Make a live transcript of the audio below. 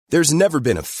There's never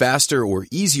been a faster or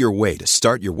easier way to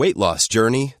start your weight loss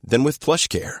journey than with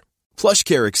PlushCare.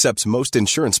 PlushCare accepts most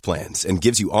insurance plans and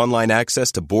gives you online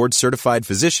access to board-certified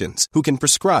physicians who can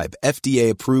prescribe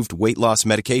FDA-approved weight loss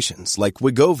medications like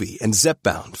Wegovy and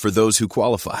Zepbound for those who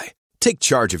qualify. Take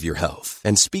charge of your health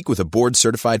and speak with a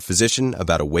board-certified physician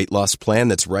about a weight loss plan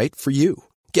that's right for you.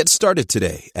 Get started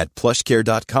today at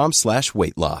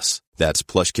plushcare.com/weight loss. That's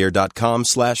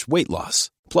plushcare.com/weight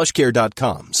loss.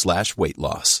 plushcare.com/weight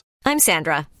loss. I'm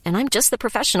Sandra, and I'm just the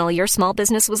professional your small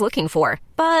business was looking for.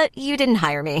 But you didn't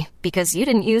hire me because you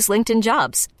didn't use LinkedIn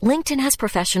Jobs. LinkedIn has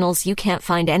professionals you can't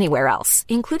find anywhere else,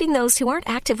 including those who aren't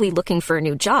actively looking for a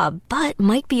new job, but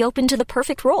might be open to the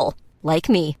perfect role, like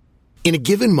me. In a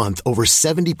given month, over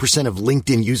 70% of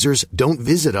LinkedIn users don't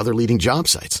visit other leading job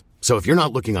sites. So if you're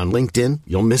not looking on LinkedIn,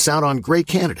 you'll miss out on great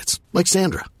candidates like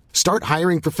Sandra. Start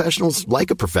hiring professionals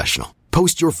like a professional.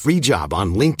 Post your free job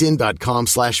on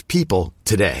linkedin.com/people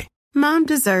today. Mom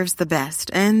deserves the best,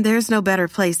 and there's no better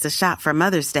place to shop for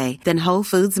Mother's Day than Whole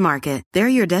Foods Market. They're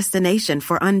your destination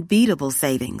for unbeatable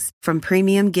savings, from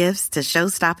premium gifts to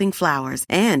show-stopping flowers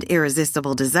and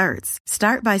irresistible desserts.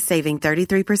 Start by saving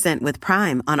 33% with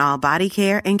Prime on all body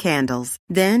care and candles.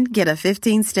 Then get a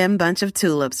 15-stem bunch of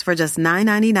tulips for just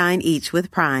 $9.99 each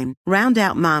with Prime. Round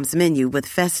out Mom's menu with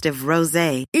festive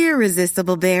rosé,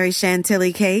 irresistible berry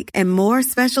chantilly cake, and more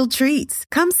special treats.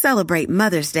 Come celebrate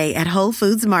Mother's Day at Whole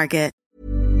Foods Market.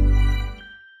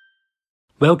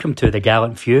 Welcome to the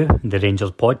Gallant Few, the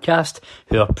Rangers podcast,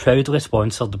 who are proudly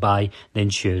sponsored by the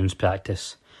insurance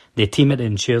practice. The team at the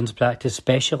insurance practice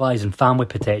specialise in family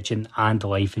protection and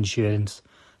life insurance.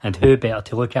 And who better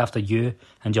to look after you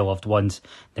and your loved ones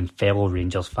than fellow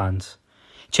Rangers fans?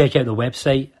 Check out the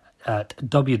website at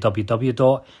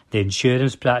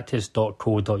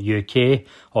www.theinsurancepractice.co.uk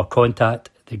or contact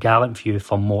the Gallant Few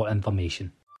for more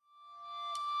information.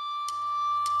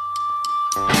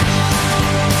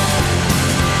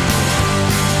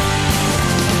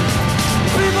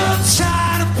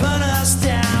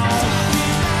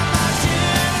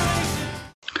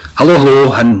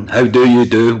 Hello, and how do you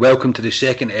do? Welcome to the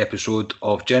second episode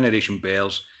of Generation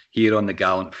Bears here on the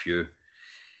Gallant Few.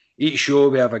 Each show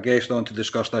we have a guest on to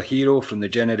discuss their hero from the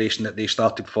generation that they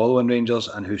started following Rangers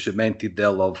and who cemented their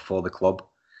love for the club.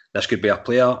 This could be a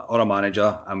player or a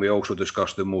manager, and we also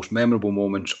discuss the most memorable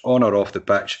moments on or off the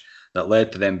pitch that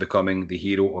led to them becoming the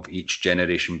hero of each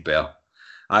Generation Bear.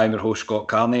 I am your host Scott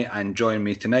Carney, and joining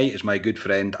me tonight is my good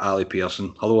friend Ali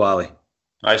Pearson. Hello Ali.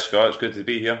 Hi Scott, it's good to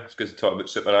be here. It's good to talk about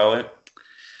Super Ali.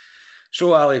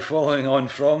 So Ali, following on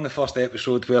from the first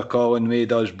episode where Colin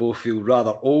made us both feel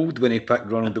rather old when he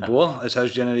picked Ronald de Boer as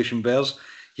his Generation Bears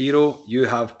hero, you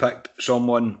have picked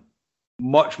someone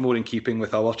much more in keeping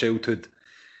with our childhood.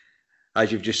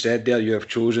 As you've just said there, you have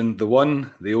chosen the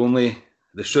one, the only,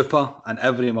 the super and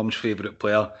every mum's favourite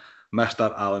player,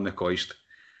 Mr. Alan McCoist.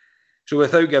 So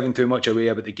without giving too much away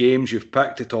about the games you've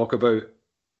picked to talk about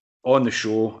on the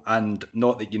show, and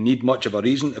not that you need much of a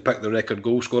reason to pick the record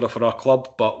goal scorer for our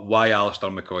club, but why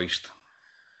Alistair McCoist?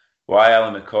 Why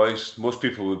Alan McCoist? Most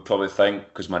people would probably think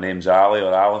because my name's Ali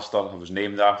or Alistair, I was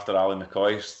named after Ali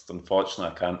McCoist.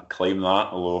 Unfortunately, I can't claim that,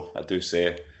 although I do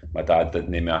say my dad did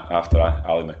name me after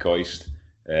Ali McCoist.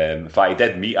 In fact, he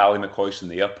did meet Ali McCoist in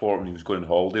the airport when he was going on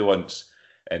holiday once,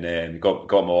 and he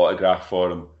got my autograph for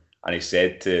him, and he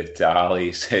said to Ali,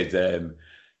 he said,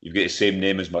 you've got the same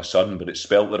name as my son, but it's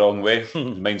spelt the wrong way.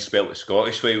 Mine's spelt the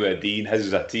Scottish way with a D and his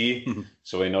is a T.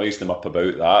 So I noised him up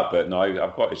about that. But no,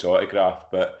 I've got his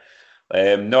autograph. But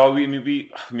no, I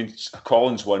mean,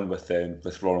 Colin's one with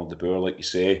Ronald de Boer, like you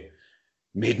say,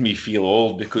 made me feel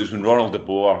old, because when Ronald de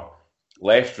Boer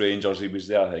left Rangers, he was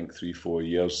there, I think, 3-4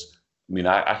 years. I mean,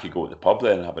 I could go to the pub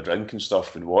then and have a drink and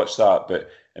stuff and watch that. But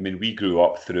I mean, we grew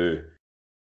up through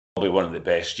probably one of the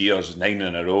best years, 9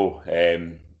 in a row.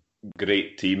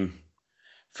 Great team,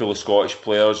 full of Scottish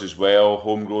players as well,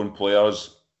 homegrown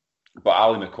players. But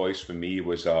Ali McCoist for me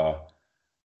was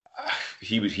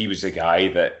he was the guy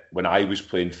that when I was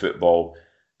playing football,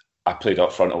 I played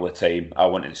up front all the time. I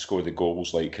wanted to score the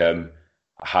goals like him.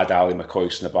 I had Ali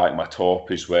McCoist in the back of my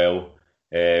top as well.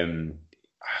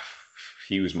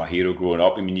 He was my hero growing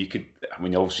up. I mean,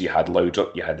 obviously you had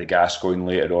Loudrup, you had the Gascoigne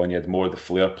later on, you had more of the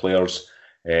flair players.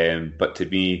 But to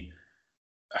me,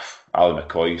 Ali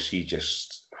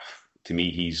McCoist, to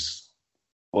me, he's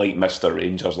like Mr.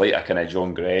 Rangers, like a kind of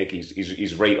John Gregg.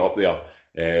 He's right up there,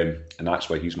 and that's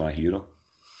why he's my hero.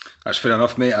 That's fair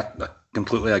enough, mate. I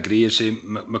completely agree. You say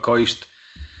McCoist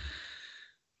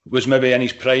was maybe in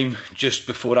his prime just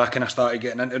before I kind of started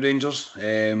getting into Rangers.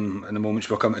 And the moments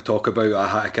we're coming to talk about, I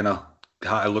had to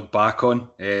look back on.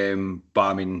 But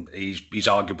I mean, he's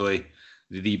arguably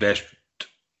the best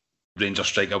Rangers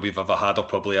striker we've ever had or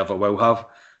probably ever will have.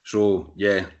 So,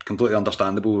 yeah, completely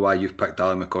understandable why you've picked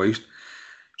Ali McCoist.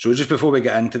 So just before we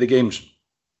get into the games,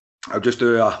 I'll just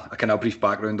do a kind of brief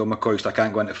background on McCoist. I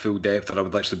can't go into full depth, or I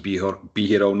would literally be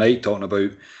here all night talking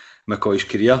about McCoist's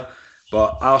career.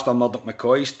 But Alistair Murdoch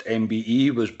McCoist,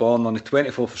 MBE, was born on the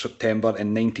 24th of September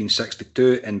in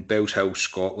 1962 in Bells Hill,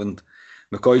 Scotland.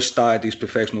 McCoist started his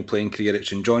professional playing career at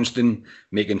St Johnstone,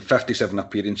 making 57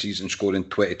 appearances and scoring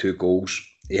 22 goals.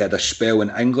 He had a spell in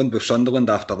England with Sunderland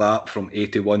after that from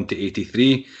 81 to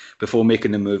 83, before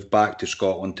making the move back to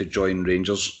Scotland to join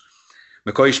Rangers.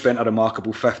 McCoist spent a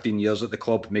remarkable 15 years at the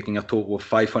club, making a total of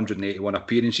 581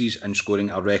 appearances and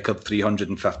scoring a record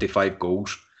 355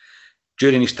 goals.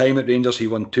 During his time at Rangers, he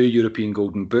won 2 European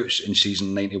Golden Boots in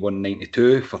season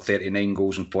 91-92 for 39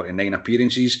 goals and 49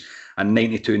 appearances, and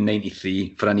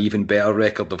 92-93 for an even better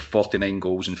record of 49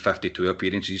 goals and 52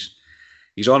 appearances.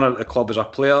 His honour at the club as a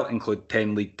player include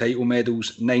 10 league title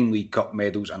medals, 9 League Cup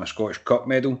medals and a Scottish Cup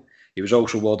medal. He was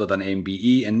also awarded an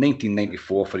MBE in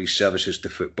 1994 for his services to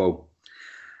football.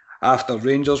 After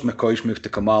Rangers, McCoist moved to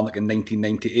Kilmarnock in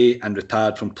 1998 and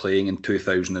retired from playing in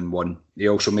 2001. He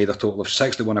also made a total of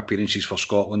 61 appearances for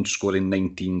Scotland, scoring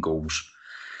 19 goals.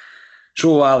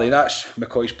 So, Ali, that's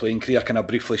McCoist's playing career kind of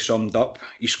briefly summed up.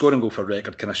 His scoring goal for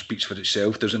record kind of speaks for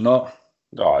itself, does it not?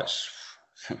 No, it's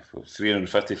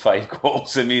 355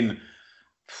 goals. I mean,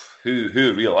 who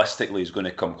realistically is going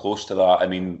to come close to that? I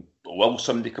mean, will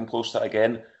somebody come close to that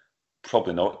again?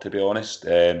 Probably not, to be honest.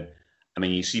 I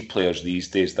mean, you see players these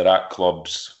days, they're at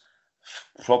clubs,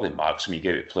 probably maximum, you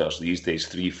get at players these days,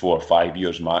 3, 4, 5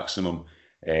 years maximum,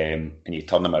 and you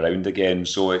turn them around again.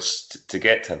 So it's to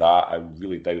get to that, I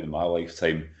really doubt in my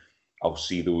lifetime I'll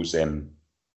see those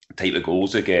type of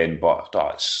goals again. But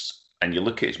and you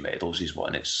look at his medals he's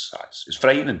won, it's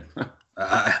frightening.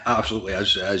 Absolutely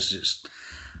is. It's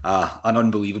an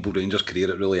unbelievable Rangers career,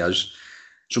 it really is.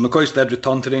 So McCoist did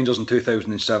return to Rangers in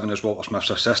 2007 as Walter Smith's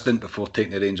assistant before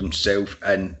taking the reins himself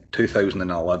in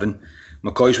 2011.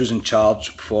 McCoist was in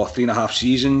charge for 3.5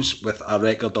 seasons with a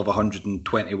record of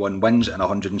 121 wins in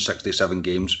 167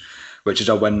 games, which is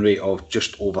a win rate of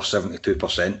just over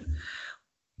 72%.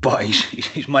 But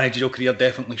his managerial career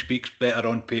definitely speaks better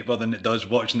on paper than it does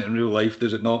watching it in real life,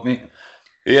 does it not, mate?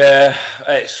 Yeah,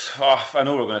 I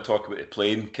know we're going to talk about the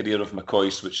playing career of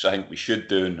McCoist, which I think we should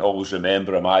do, and always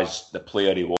remember him as the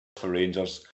player he was for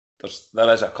Rangers.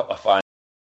 There is a couple of fans,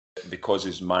 because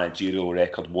his managerial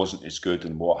record wasn't as good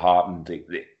and what happened,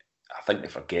 I think they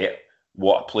forget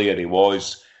what a player he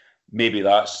was. Maybe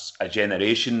that's a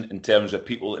generation in terms of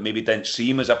people that maybe didn't see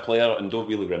him as a player and don't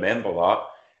really remember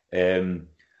that.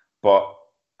 But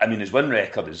I mean, his win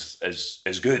record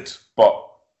is good, but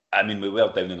I mean, we were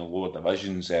down in the lower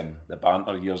divisions, the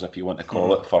banter years, if you want to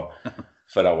call it, for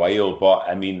a while. But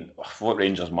I mean, what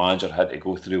Rangers manager had to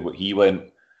go through, what he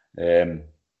went.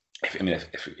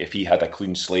 If he had a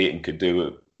clean slate and could do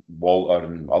it, Walter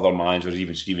and other managers,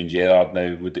 even Steven Gerrard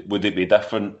now, would it be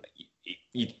different?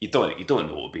 You don't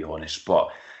know, to be honest. But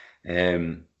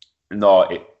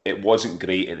no, it wasn't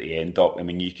great at the end up. I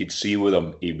mean, you could see with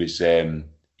him, he was. You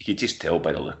could just tell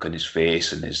by the look on his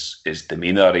face and his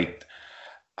demeanour.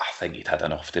 I think he'd had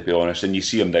enough, to be honest. And you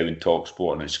see him now in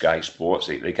TalkSport and in Sky Sports.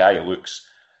 The guy looks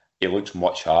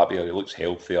much happier. He looks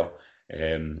healthier.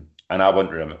 And I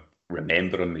want to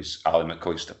remember him as Ali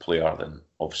McCoist, the player, than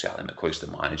obviously Ali McCoist, the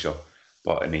manager.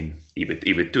 But I mean, he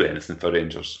would do anything for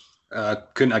Rangers. I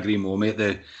couldn't agree more, mate.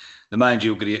 The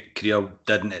managerial career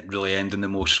didn't really end in the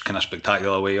most kind of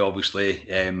spectacular way, obviously.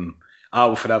 I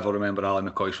will forever remember Ali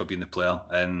McCoist for being the player,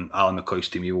 and Ali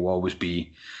McCoist to me will always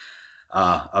be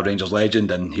a Rangers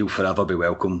legend, and he'll forever be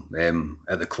welcome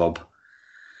at the club.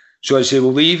 So I'd say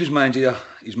we'll leave his manager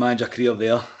career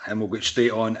there, and we'll get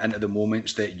straight on into the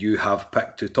moments that you have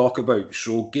picked to talk about.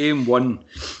 So game 1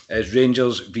 is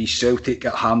Rangers v Celtic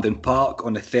at Hampden Park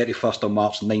on the 31st of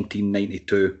March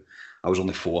 1992. I was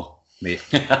only 4, mate.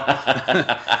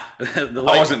 I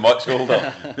wasn't much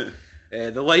older.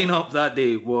 The lineup that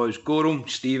day was Gorham,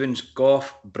 Stevens,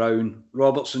 Gough, Brown,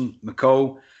 Robertson,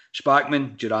 McCall,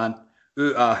 Spackman, Durant,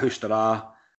 Uta, Hustara,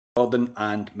 Gordon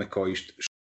and McCoist. So,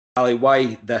 Ali,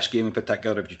 why this game in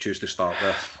particular if you choose to start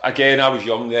with? Again, I was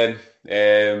young then.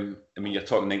 I mean, you're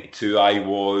talking 92. I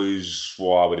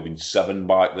would have been 7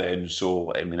 back then.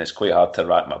 So, I mean, it's quite hard to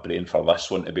rack my brain for this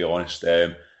one, to be honest.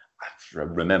 I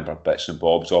remember bits and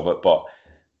bobs of it, but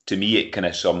to me, it kind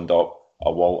of summed up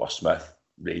a Walter Smith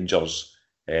Rangers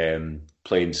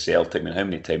playing Celtic. I mean, how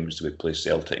many times do we play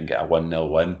Celtic and get a 1-0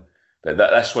 win? But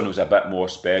this one was a bit more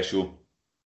special.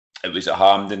 It was at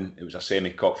Hampden. It was a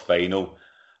semi-cup final.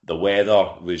 The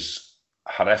weather was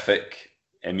horrific.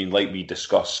 I mean, like we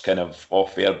discussed kind of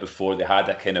off air before,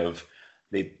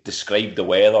 they described the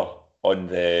weather on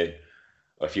the.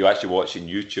 If you actually watch on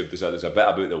YouTube, there's a bit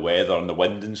about the weather and the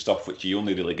wind and stuff, which you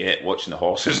only really get watching the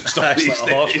horses and stuff these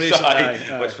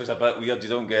days. Which was a bit weird. You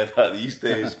don't get that these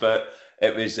days, but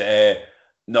it was.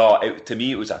 To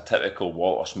me, it was a typical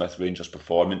Walter Smith Rangers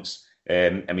performance.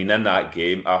 I mean, in that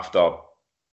game, after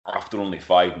only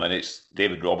 5 minutes,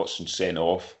 David Robertson sent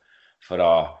off for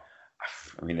a.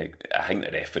 I mean, I think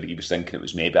the referee was thinking it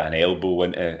was maybe an elbow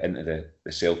into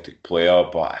the Celtic player,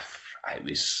 but it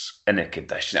was in a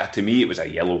condition. To me, it was a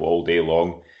yellow all day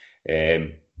long.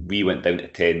 We went down to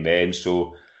 10 men,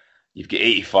 so you've got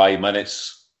 85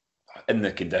 minutes in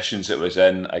the conditions it was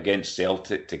in against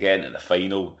Celtic to get into the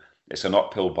final. It's an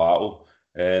uphill battle.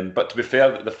 But to be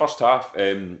fair, the first half,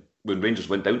 when Rangers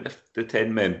went down to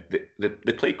 10 men,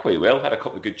 they played quite well, had a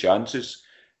couple of good chances.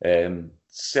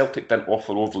 Celtic didn't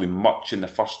offer overly much in the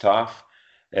first half.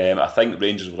 I think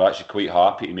Rangers were actually quite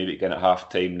happy to maybe get at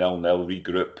half-time 0-0,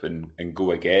 regroup and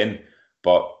go again.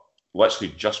 But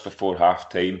literally just before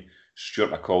half-time,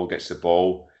 Stuart McCall gets the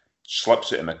ball,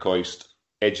 slips it to McCoist,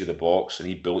 edge of the box, and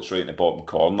he bullets right in the bottom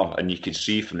corner. And you can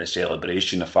see from the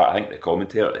celebration, in fact, I think the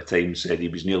commentator at the time said he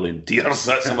was nearly in tears.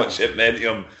 That's how much it meant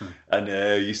to him. And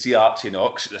you see Archie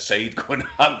Knox at the side going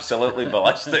absolutely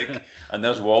ballistic. And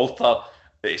there's Walter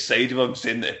at the side of him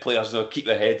saying that the players, keep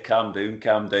their head, calm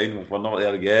down, we're not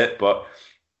there yet. But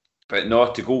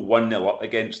no, to go 1-0 up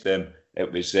against them,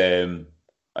 it was,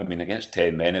 against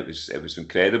 10 men, it was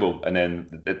incredible. And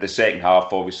then the second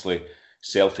half, obviously,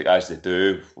 Celtic, as they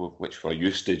do, which we're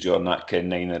used to during that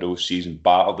kind of 9-in-a-row season,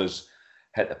 battered us,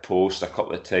 hit the post a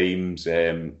couple of times.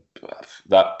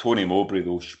 That Tony Mowbray,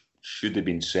 though, should have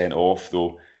been sent off,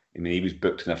 though. I mean, he was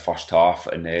booked in the first half,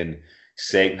 and then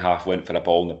second half went for a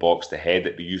ball in the box to head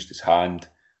it, but used his hand,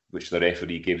 which the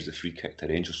referee gave as the free kick to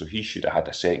Rangers. So he should have had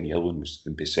a second yellow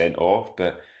and be sent off.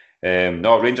 But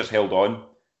no, Rangers held on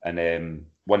and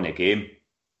won the game.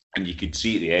 And you could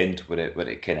see at the end what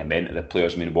it kind of meant to the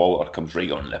players. I mean, Walter comes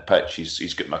right on the pitch.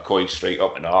 He's got McCoist right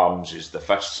up in arms. The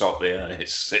fists up there. And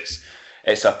it's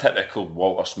a typical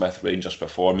Walter Smith Rangers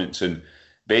performance. And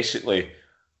basically,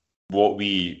 what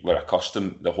we were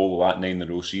accustomed the whole of that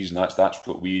 9-in-a-row season. That's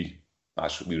what we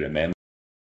remember.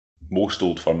 Most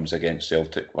old firms against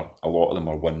Celtic, a lot of them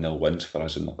were 1-0 wins for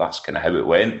us, and that's kind of how it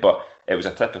went. But it was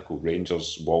a typical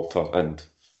Rangers, Walter, and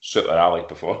Super Ali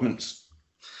performance.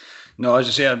 No, as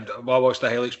I say, I watched the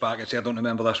highlights back. I don't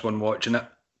remember this one watching it.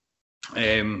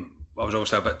 I was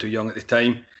obviously a bit too young at the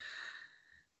time.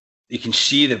 You can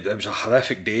see that it was a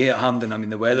horrific day at Hampden. I mean,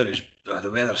 the weather's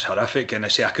horrific, and I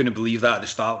couldn't believe that at the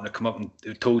start when I come up and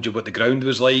told you what the ground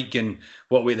was like and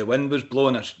what way the wind was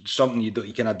blowing. It's something you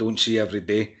kind of don't see every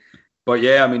day. But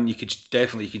yeah, I mean, you can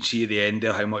see at the end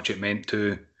there how much it meant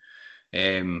to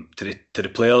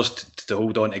the players to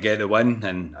hold on to get the win.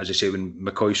 And as I say, when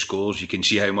McCoy scores, you can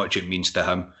see how much it means to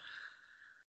him.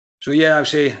 So yeah, I would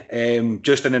say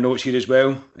just in the notes here as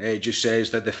well, it just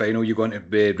says that the final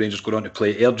Rangers go on to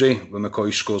play Airdrie when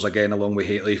McCoy scores again along with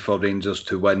Haitley for Rangers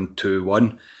to win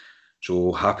 2-1.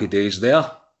 So happy days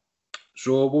there.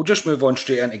 So we'll just move on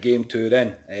straight into game 2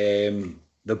 then.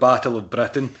 The Battle of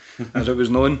Britain, as it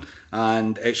was known,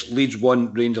 and it's Leeds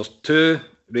 1, Rangers 2.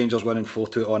 Rangers winning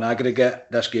 4-2 on aggregate.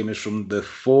 This game is from the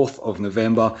 4th of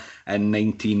November in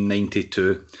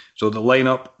 1992. So the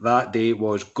lineup that day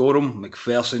was Gorham,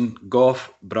 McPherson,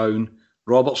 Gough, Brown,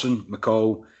 Robertson,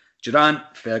 McCall, Durrant,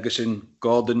 Ferguson,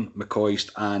 Gordon, McCoist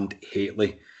and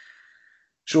Haitley.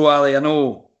 So Ali, I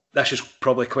know this is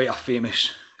probably quite a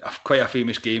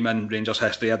famous game in Rangers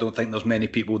history. I don't think there's many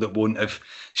people that won't have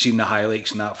seen the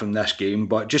highlights and that from this game.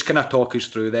 But just kind of talk us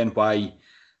through then why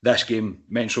this game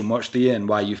meant so much to you and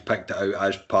why you've picked it out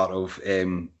as part of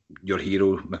your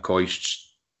hero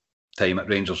McCoist's time at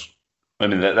Rangers. I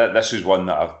mean, this is one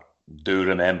that I do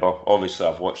remember. Obviously,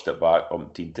 I've watched it back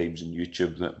umpteen times on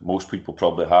YouTube that most people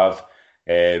probably have.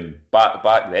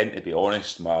 Back then, to be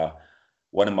honest,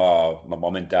 one of my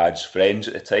mum and dad's friends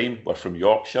at the time were from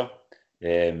Yorkshire,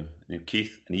 named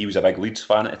Keith, and he was a big Leeds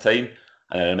fan at the time.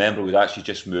 And I remember we'd actually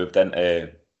just moved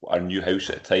into our new house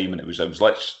at the time, and it was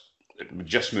we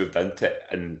just moved into it,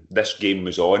 and this game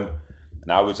was on,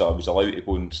 and I was allowed to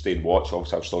go and stay and watch.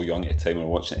 Obviously, I was still young at the time when I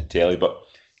was watching it on telly, but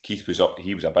Keith was up.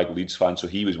 He was a big Leeds fan, so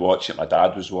he was watching it. My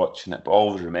dad was watching it, but I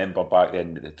always remember back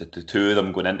then the two of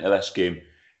them going into this game.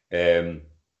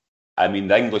 I mean,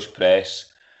 the English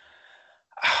press,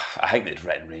 I think they'd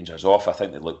written Rangers off. I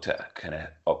think they looked at kind of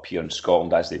up here in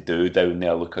Scotland as they do down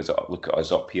there. Look at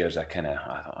us up here as a kind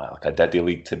of like a Diddy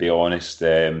league, to be honest.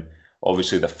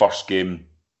 Obviously, the first game,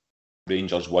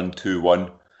 Rangers won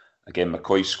 2-1. Again,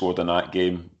 McCoy scored in that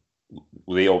game.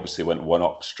 they obviously went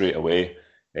 1-up straight away.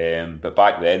 But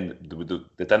back then,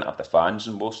 they didn't have the fans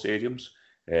in most stadiums,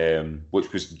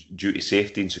 which was due to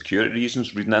safety and security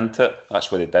reasons reading into it.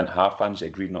 That's why they didn't have fans. They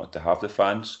agreed not to have the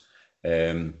fans.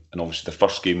 And obviously the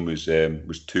first game was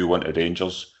 2-1 to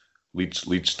Rangers.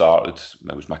 Leeds started.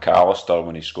 It was McCoist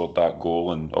when he scored that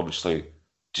goal, and obviously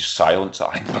just silence at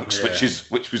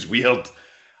Ibrox, which was weird.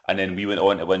 And then we went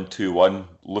on to win 2-1.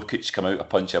 Lukic came out to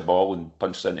punch a ball and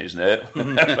punched into his net.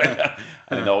 And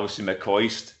then obviously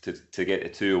McCoist to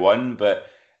get to 2-1. But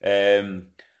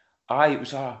it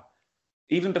was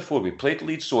even before we played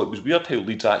Leeds, so it was weird how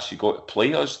Leeds actually got to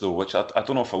play us, though, which I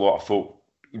don't know if a lot of folk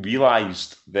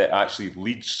realised that actually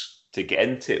Leeds, to get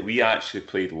into it, we actually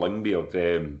played Lyngby of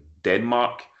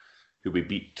Denmark, who we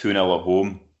beat 2-0 at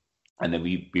home, and then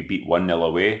we beat 1-0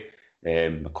 away.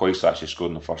 McCoist actually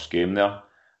scored in the first game there.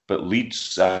 But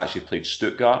Leeds actually played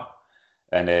Stuttgart,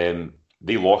 and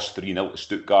they lost 3-0 to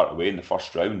Stuttgart away in the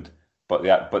first round. But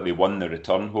they won the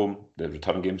return game,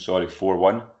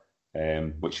 4-1,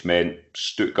 which meant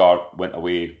Stuttgart went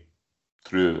away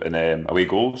through away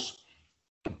goals.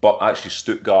 But actually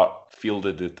Stuttgart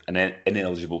fielded an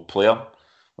ineligible player,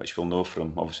 which we'll know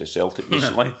from obviously Celtic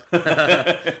recently.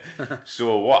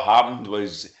 So what happened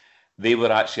was they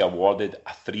were actually awarded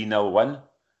a 3-0 win.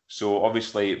 So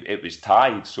obviously it was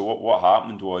tied. So what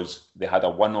happened was they had a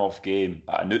one-off game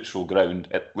at a neutral ground,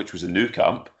 which was the Nou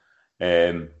Camp,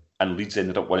 and Leeds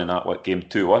ended up winning that game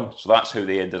 2-1. So that's how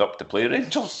they ended up to play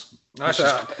Rangers.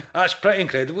 That's pretty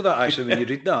incredible, that, actually, when you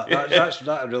read that.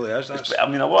 That really is. I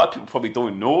mean, a lot of people probably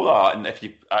don't know that, and if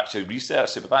you actually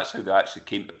research it, but that's how they actually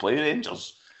came to play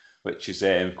Rangers, which is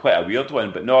quite a weird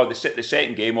one. But no, the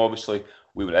second game, obviously,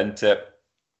 we were into it.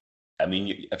 I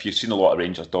mean, if you've seen a lot of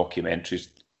Rangers documentaries,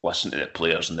 listen to the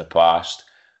players in the past.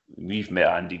 We've met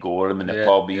Andy Gorham in the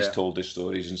pub. He's told the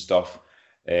stories and stuff.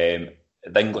 The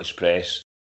English press,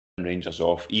 Rangers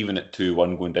off, even at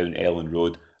 2-1 going down Ellen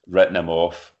Road, written him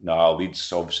off.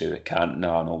 Leeds, obviously, the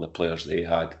Cantona and all the players they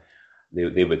had,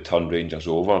 they would turn Rangers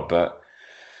over.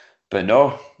 But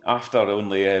no, after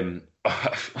only,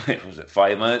 was it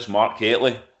 5 minutes, Mark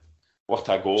Hateley, what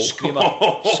a goal. Screamer,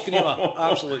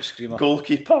 absolute screamer.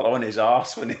 Goalkeeper on his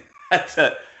arse when he hit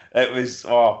it. It was,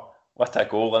 what a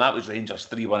goal. And that was Rangers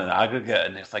 3-1 in aggregate.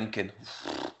 And they're thinking,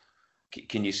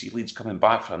 can you see Leeds coming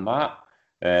back from that?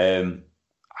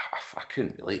 I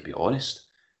couldn't really, to be honest.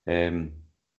 And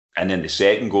then the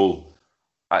second goal,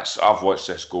 I've watched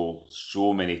this goal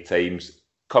so many times.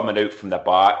 Coming out from the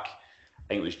back, I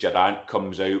think it was Gallant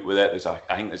comes out with it.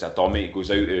 I think there's a dummy. It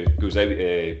goes out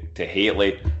to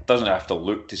Hateley. Doesn't have to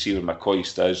look to see where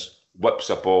McCoist is. Whips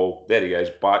the ball. There he is.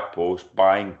 Back post.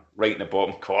 Bang. Right in the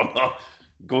bottom corner.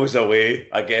 Goes away.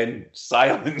 Again.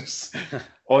 Silence.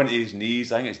 Onto his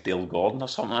knees. I think it's Dale Gordon or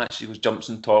something actually jumps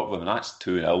on top of him. And that's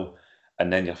 2-0.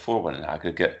 And then you're 4-1 in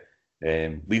aggregate.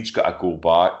 Leeds got a goal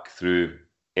back through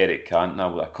Eric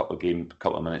Cantona with a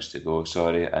couple of minutes to go.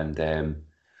 And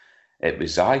it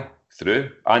was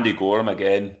through. Andy Gorham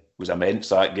again was immense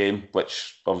that game,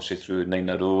 which obviously threw 9 in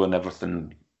a row and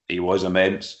everything. He was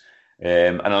immense.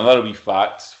 And another wee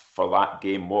fact for that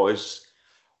game was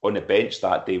on the bench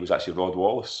that day was actually Rod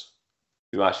Wallace,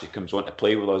 who actually comes on to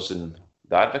play with us in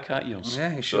the Advocate years. Yeah,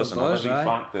 he sure does. Another wee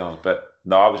fact there. But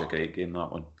no, it was a great game,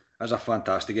 that one. It was a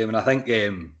fantastic game, and I think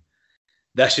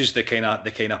this is the kind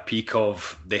of peak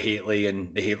of the Hateley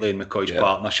and McCoist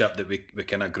partnership that we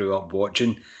kind of grew up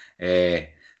watching.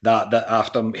 That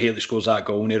after Hateley scores that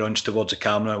goal and he runs towards the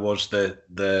camera, it was the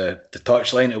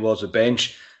touchline, it was the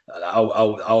bench. I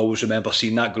always remember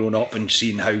seeing that growing up and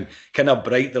seeing how kind of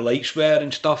bright the lights were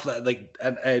and stuff that like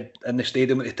in the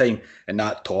stadium at the time. And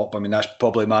that top, I mean, that's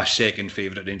probably my second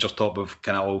favourite Rangers top of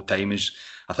kind of all time.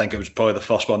 I think it was probably the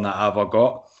first one that I ever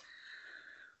got.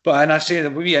 But and I say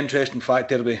the wee interesting fact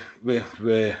there with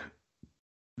the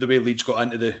way Leeds got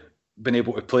into being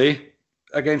able to play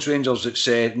against Rangers.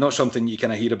 It's not something you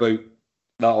kind of hear about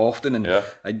that often, and the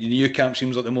Nou Camp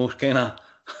seems like the most kind of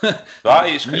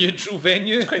neutral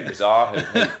venue. It's quite bizarre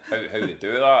how they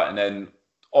do that, and then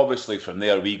obviously from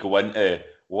there we go into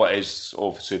what is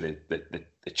obviously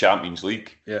the Champions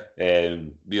League. Yeah,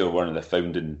 we are one of the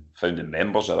founding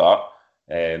members of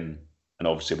that. And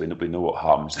obviously we know what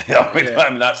happens there. I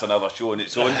mean, that's another show in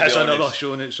its own. That's another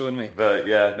show in its own, mate. But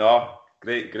yeah, no,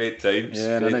 great times.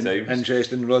 Yeah, great times.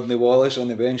 Interesting Rodney Wallace on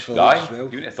the bench for that as well. You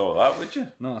wouldn't have thought that, would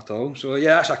you? Not at all. So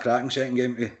yeah, that's a cracking second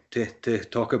game to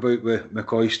talk about with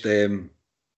McCoist.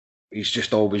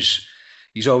 He's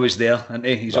always there, isn't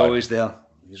he? He's always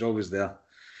there.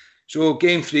 So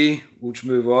game 3, we'll just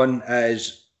move on,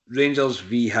 is Rangers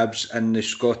v Hibs in the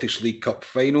Scottish League Cup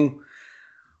final.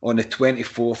 on the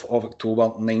 24th of October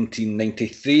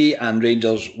 1993, and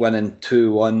Rangers winning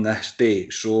 2-1 this day.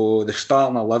 So the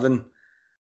starting 11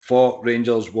 for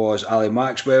Rangers was Ali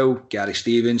Maxwell, Gary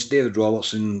Stevens, David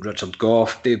Robertson, Richard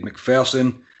Gough, Dave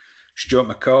McPherson, Stuart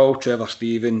McCall, Trevor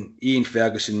Stephen, Ian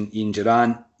Ferguson, Ian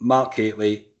Durant, Mark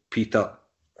Hateley, Peter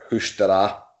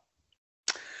Hoostera.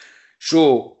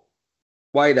 So,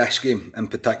 why this game in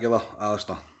particular,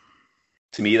 Alistair?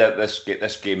 To me, that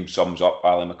this game sums up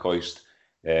Ali McCoist.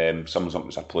 Sums up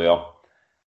as a player.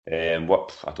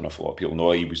 What I don't know if a lot of people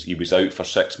know, he was out for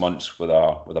 6 months with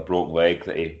a broken leg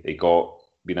that he got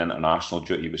being international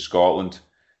duty with Scotland.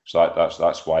 So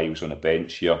that's why he was on the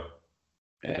bench here.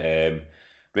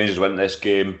 Rangers win this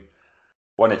game,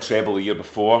 won a treble the year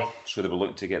before, so they were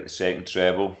looking to get the second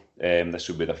treble. This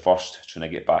would be the first, trying to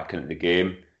get back into the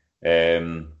game.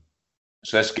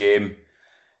 So this game,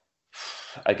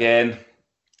 again,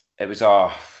 it was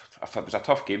a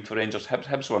tough game for Rangers.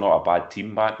 Hibs were not a bad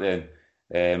team back then,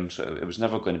 so it was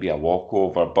never going to be a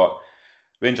walkover. But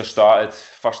Rangers started,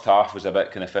 first half was a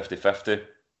bit kind of 50-50.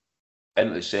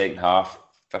 Into the second half,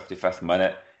 55th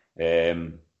minute,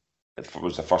 it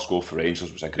was the first goal for Rangers.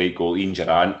 It was a great goal. Ian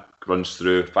Durant runs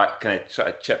through, in fact, kind of sort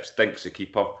of chips, dinks the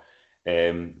keeper.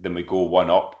 Then we go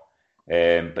 1-up.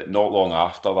 But not long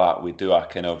after that, we do a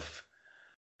kind of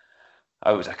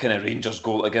Rangers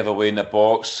goal to give away in the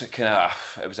box.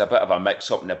 It was a bit of a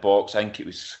mix-up in the box. I think it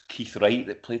was Keith Wright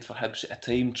that played for Hibs at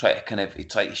the time. He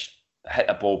tried to hit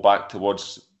the ball back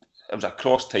towards. It was a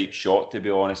cross-type shot, to be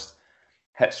honest.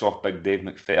 Hits off big Dave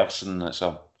McPherson. It's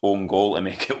a own goal to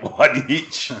make it 1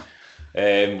 each,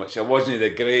 which it wasn't the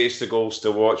greatest of goals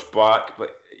to watch back.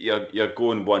 But you're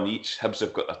going 1 each. Hibs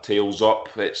have got their tails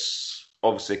up. It's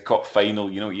obviously cup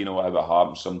final. You know how it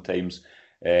happens sometimes.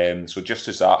 So just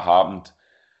as that happened,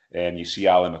 you see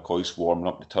Ali McCoist warming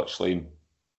up the touchline,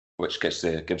 which gives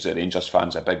the Rangers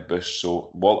fans a big boost. So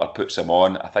Walter puts him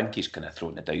on. I think he's kind of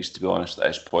throwing the dice, to be honest, at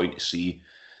this point, to see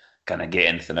kind of get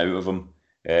anything out of him.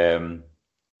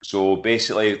 So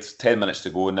basically, it's 10 minutes to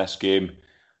go in this game.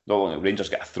 Not long, Rangers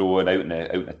get a throw in out in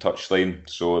the touchline.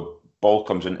 So ball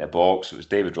comes into the box. It was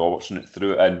David Robertson that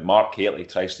threw it in. Mark Hateley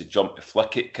tries to jump to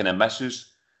flick it, kind of misses,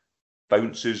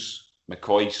 bounces.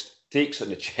 McCoist takes it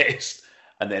in the chest,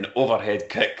 and then overhead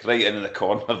kick right into the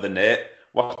corner of the net.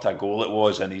 What a goal it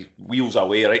was, and he wheels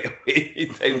away right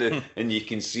away. And you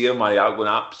can see him going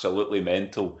absolutely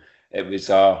mental. It was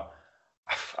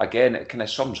again, it kind of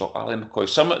sums up Ali McCoist.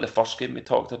 Similar to the first game we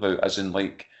talked about, as in,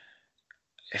 like,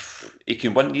 if he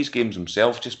can win these games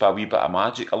himself just by a wee bit of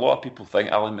magic. A lot of people think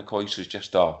Ali McCoist is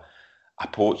just a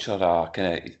poacher, a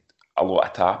lot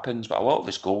of tap-ins, but a lot of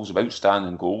his goals are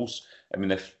outstanding goals. I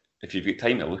mean, if you've got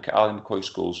time to look at Ali McCoist's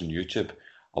goals on YouTube,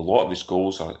 a lot of his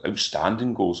goals are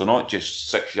outstanding goals. They're not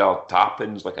just 6-yard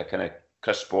tap-ins like a kind of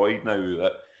Chris Boyd now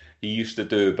that he used to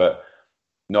do, but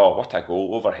no, what a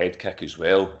goal. Overhead kick as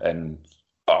well, and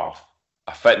a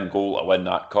fitting goal to win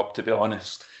that cup, to be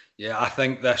honest. Yeah, I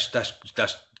think this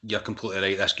you're completely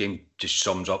right. This game just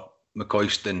sums up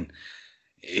McCoist and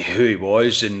who he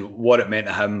was and what it meant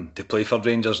to him to play for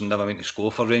Rangers and never meant to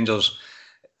score for Rangers.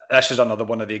 This is another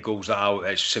one of the goals that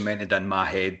it's cemented in my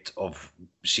head of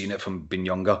seeing it from being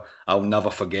younger. I'll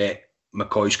never forget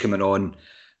McCoist coming on,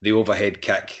 the overhead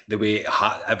kick, the way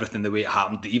everything, the way it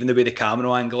happened, even the way the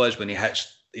camera angle is when he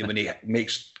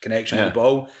makes connection with the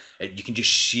ball. You can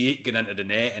just see it going into the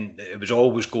net, and it was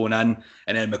always going in.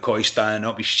 And then McCoy standing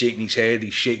up, he's shaking his head,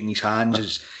 he's shaking his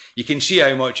hands. You can see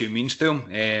how much it means to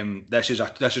him. This is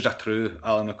a true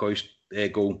Alan McCoist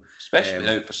goal, especially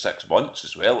out for 6 months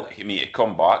as well. I mean, to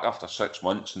come back after 6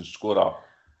 months and score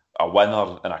a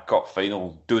winner in a cup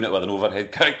final, doing it with an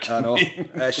overhead kick. I know,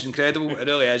 it's incredible. It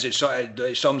really is. It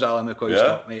sums Alan McCoist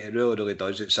up, mate. It really, really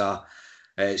does. I'll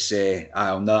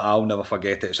never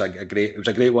forget it. It was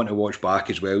a great one to watch back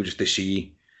as well, just to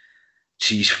see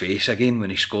his face again when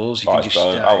he scores. I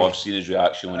love seeing his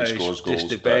reaction when he scores goals. It's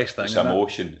the best thing. It's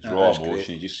emotion. It's raw emotion. Great.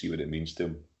 You just see what it means to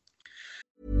him.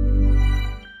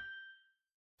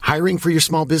 Hiring for your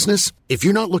small business? If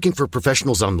you're not looking for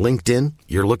professionals on LinkedIn,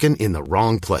 you're looking in the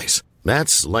wrong place.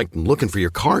 That's like looking for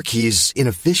your car keys in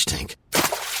a fish tank.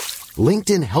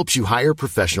 LinkedIn helps you hire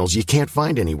professionals you can't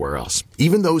find anywhere else,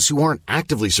 even those who aren't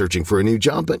actively searching for a new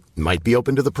job but might be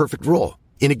open to the perfect role.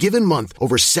 In a given month,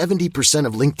 over 70%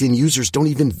 of LinkedIn users don't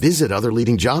even visit other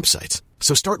leading job sites.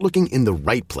 So start looking in the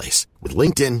right place. With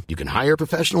LinkedIn, you can hire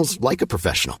professionals like a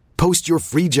professional. Post your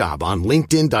free job on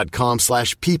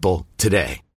linkedin.com/people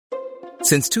today.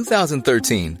 Since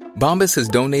 2013, Bombas has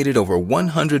donated over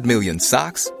 100 million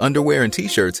socks, underwear, and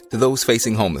T-shirts to those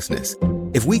facing homelessness.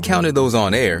 If we counted those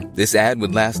on air, this ad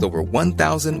would last over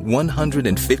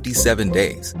 1,157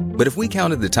 days. But if we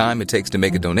counted the time it takes to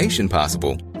make a donation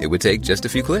possible, it would take just a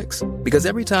few clicks. Because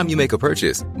every time you make a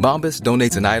purchase, Bombas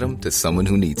donates an item to someone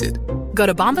who needs it. Go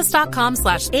to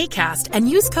bombas.com/ACAST and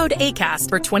use code ACAST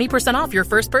for 20% off your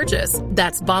first purchase.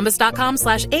 That's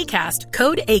bombas.com/ACAST,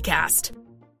 code ACAST.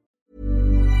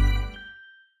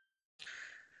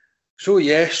 So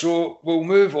we'll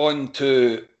move on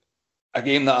to a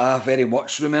game that I very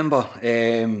much remember.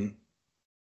 Game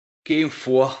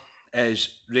 4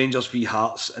 is Rangers v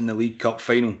Hearts in the League Cup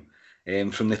final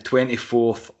from the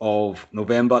 24th of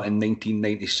November in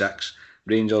 1996.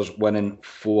 Rangers winning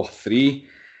 4-3.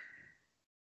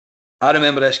 I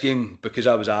remember this game because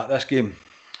I was at this game,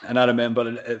 and I remember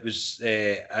it was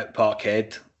at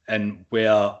Parkhead, and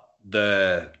where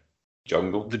the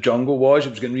jungle was. It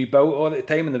was getting rebuilt all at the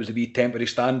time, and there was a wee temporary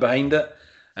stand behind it.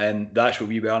 And that's where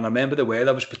we were. And I remember the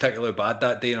weather was particularly bad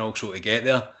that day, and also to get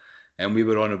there. And we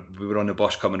were on the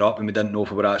bus coming up, and we didn't know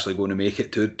if we were actually going to make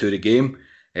it to the game.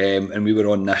 And we were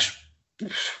on this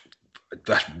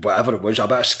whatever it was, a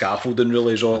bit of scaffolding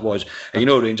really is all it was. And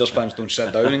Rangers fans don't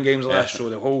sit down in games like this, so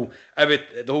the whole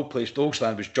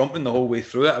stand was jumping the whole way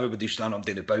through it. Everybody's standing up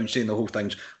doing the bouncing, the whole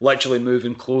thing's literally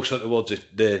moving closer towards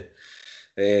the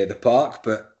park.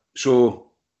 But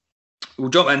so we'll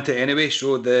jump into it anyway.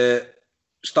 So the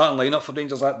starting lineup for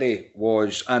Rangers that day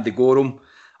was Andy Gorham,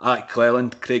 Alec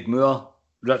Cleland, Craig Moore,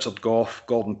 Richard Gough,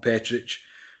 Gordon Petrich,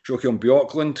 Joachim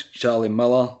Bjorklund, Charlie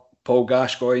Miller, Paul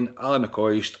Gascoigne, Ali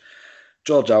McCoist,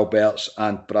 George Alberts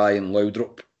and Brian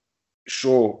Laudrup.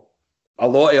 So a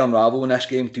lot to unravel in this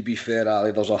game, to be fair,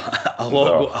 Ali. There's a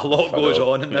lot goes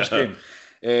on in this game.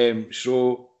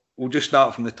 So we'll just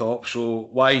start from the top. So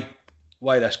why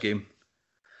this game?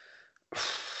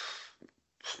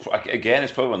 Again,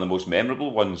 it's probably one of the most memorable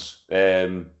ones.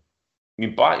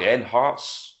 Back then,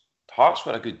 Hearts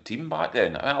were a good team back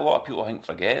then. A lot of people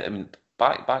forget.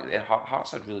 Back then, Hearts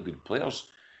had really good players.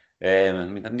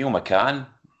 Neil McCann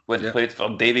went and played for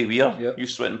Davy Weir. Yep.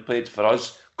 Used to went and played for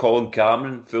us. Colin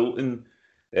Cameron, Fulton,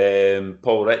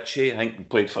 Paul Ritchie, I think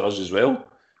played for us as well.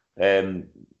 They're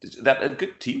a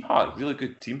good team, Hearts, really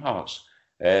good team, Hearts.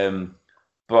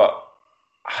 But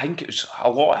I think it was a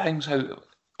lot of things. How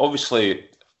obviously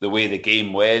the way the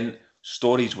game went,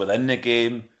 stories within the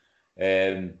game.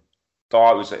 It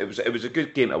was a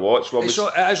good game to watch.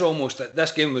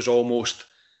 This game was almost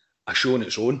a show on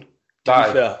its own. To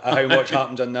be fair, how much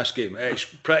happens in this game. It's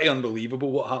pretty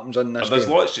unbelievable what happens in this game. There's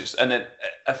lots, if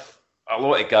a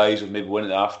lot of guys have maybe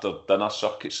went after dinner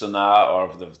circuits and that,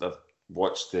 or they've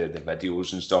watched the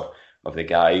videos and stuff of the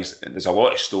guys, and there's a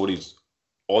lot of stories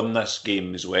on this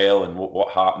game as well, and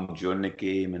what happened during the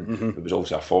game, and there was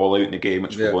also a fallout in the game,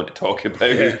 which we're going to talk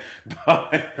about. Yeah.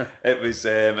 But it was,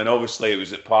 and obviously it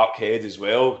was at Parkhead as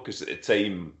well, because at the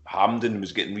time Hampden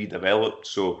was getting redeveloped,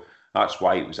 so that's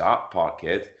why it was at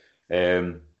Parkhead.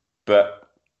 But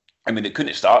it couldn't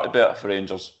have started better for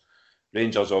Rangers.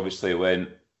 Rangers obviously they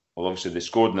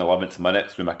scored in the 11th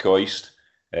minute through McCoist.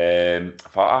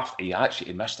 He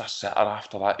actually missed a sitter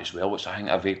after that as well, which I think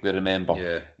I vaguely remember.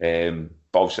 Yeah.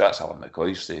 But obviously that's Alan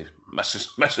McCoist. He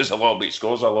misses a lot, but he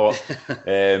scores a lot.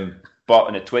 But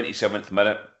in the 27th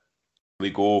minute,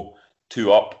 we go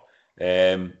 2 up.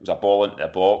 It was a ball into the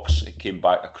box. It came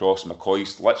back across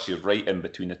McCoist, literally right in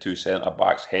between the two centre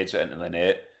backs, heads it into the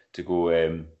net to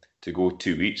go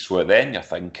 2 each. So then you're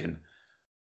thinking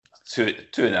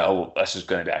 2-0. This is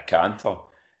going to be a canter.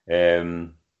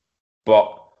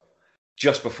 But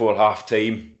just before half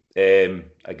time,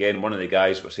 again, one of the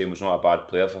guys we're saying was not a bad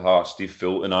player for Hearts, Steve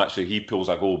Fulton, actually, he pulls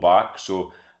a goal back.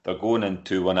 So they're going in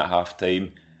 2-1 at half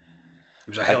time.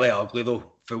 He was a hell of ugly though,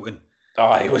 Fulton.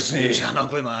 He was an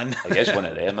ugly man. He is one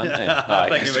of them, isn't he? I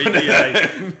think he might be,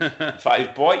 right. In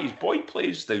fact, his boy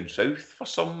plays down south for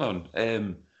someone.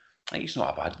 I think he's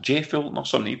not a bad Jay Fulton or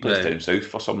something. He plays down south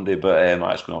for somebody, but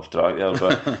that's going off track there.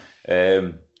 But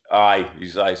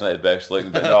he's not the best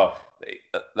looking. But no,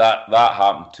 that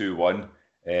happened 2-1.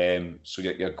 So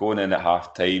you're going in at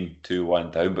half time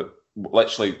 2-1 down. But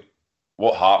literally,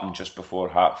 what happened just before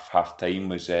half time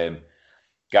was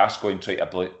Gascoigne tried to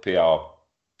play a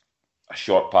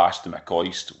short pass to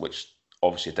McCoist, which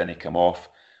obviously didn't come off.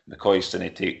 McCoist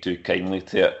didn't take too kindly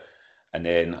to it, and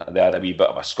then they had a wee bit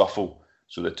of a scuffle.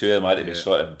 So the two of them had to be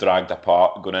sort of dragged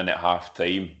apart going in at half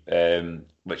time,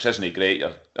 which isn't great.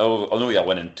 I know you're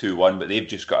winning 2-1, but they've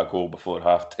just got a goal before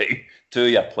half time. Two of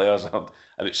your players are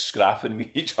a bit scrapping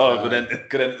with each other going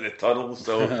into the tunnel.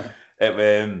 So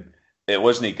it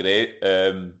wasn't great.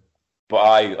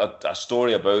 But a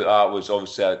story about that was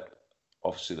obviously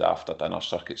the after dinner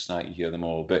circuits, and that you hear them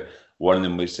all. But one of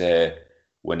them was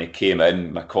when he came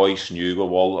in, McCoist knew with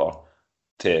Walter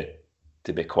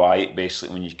to be quiet,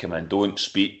 basically, when you come in, don't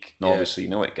speak. And obviously, you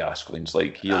know what Gascoigne's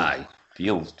like.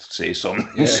 He'll say something.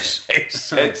 Yes.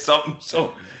 said something.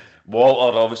 So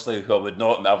Walter, obviously, who I would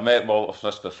not. I've met Walter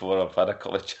Smith before. I've had a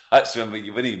couple of chats with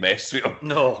him. When he messed with him,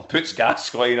 puts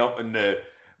Gascoigne up in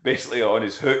basically on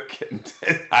his hook and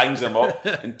hangs him up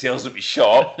and tells him to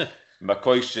shut up.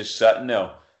 McCoist's just sitting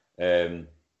there.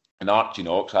 And Archie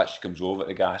Knox actually comes over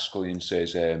to Gascoigne and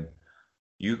says,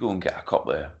 "You go and get a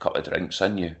couple of drinks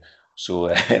in you."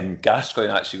 So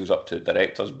Gascoigne actually goes up to the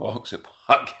director's box at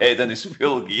Parkhead in his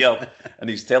full gear, and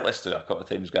he's told us to a couple of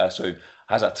times. Gascoigne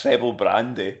has a treble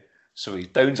brandy, so he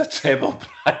downs a treble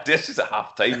brandy. This is at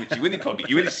half time, which you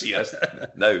wouldn't see us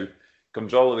now.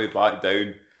 Comes all the way back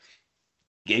down.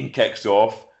 Game kicks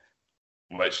off,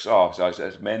 which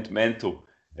it's mental.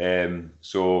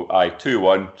 So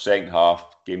 2-1 second half.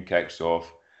 Game kicks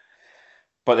off,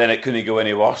 but then it couldn't go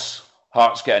any worse.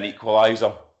 Hearts get an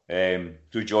equaliser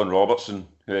through John Robertson,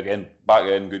 who again back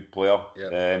then good player.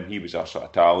 Yep. He was our sort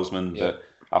of talisman. But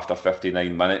after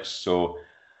 59 minutes, so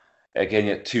again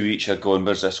you had 2 each. Are going,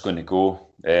 where's this going to go?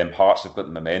 Hearts have got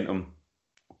the momentum,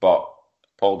 but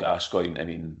Paul Gascoigne, I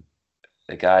mean,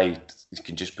 the guy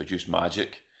can just produce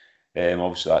magic.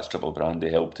 Obviously that's triple brandy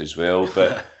helped as well,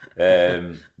 but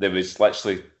there was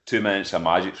literally 2 minutes of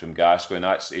magic from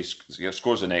Gascoigne. He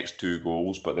scores the next 2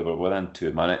 goals, but they were within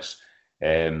 2 minutes.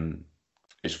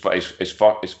 His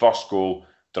first goal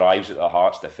drives at the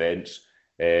Hearts defence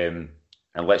and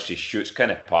literally shoots,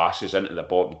 kind of passes into the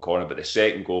bottom corner. But the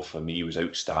second goal for me was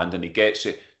outstanding. He gets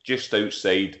it just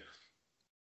outside,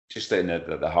 just in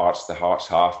the Hearts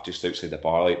half, just outside the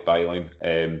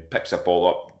byline. Picks the ball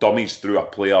up, dummies through a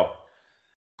player,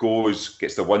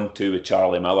 gets the 1-2 with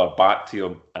Charlie Miller back to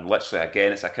him, and literally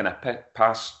again it's a kind of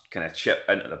pass, kind of chip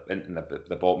into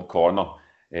the bottom corner.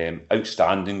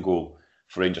 Outstanding goal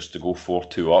for Rangers to go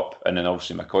 4-2 up, and then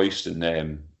obviously McCoist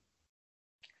and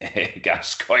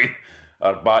Gascoigne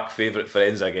are back favourite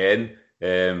friends again.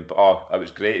 But it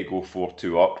was great to go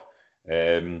 4-2 up.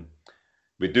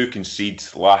 We do concede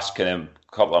the last kind of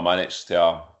couple of minutes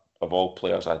to of all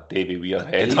players a Davy Weir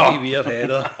header.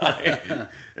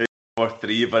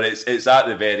 4-3, but it's at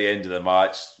the very end of the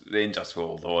match. Rangers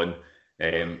hold on,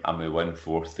 and we win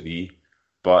 4-3.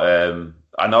 But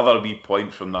another wee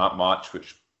point from that match,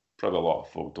 which probably a lot of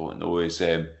folk don't know, is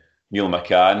Neil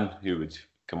McCann, who would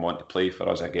come on to play for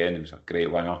us again. He was a great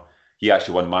winger. He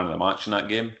actually won man of the match in that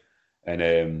game, and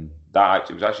it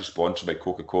was actually sponsored by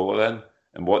Coca-Cola then.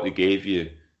 And what they gave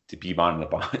you to be man of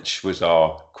the match was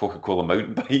a Coca-Cola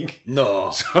mountain bike.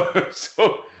 No.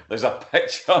 So there's a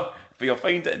picture. But you'll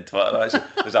find it in Twitter, actually.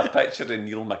 There's a picture of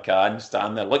Neil McCann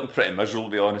standing there, looking pretty miserable,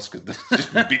 to be honest, because they've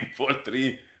just been beaten 4-3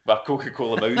 with a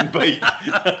Coca-Cola mountain bike,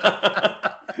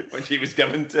 which he was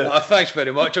given to. Thanks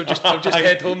very much. I'll just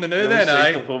head home now then.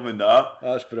 Head home in that.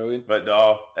 That's brilliant. But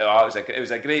no, it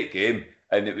was a great game,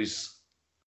 and it was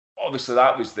obviously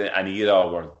that was an era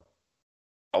where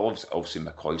obviously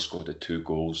McCoist scored the 2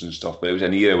 goals and stuff, but it was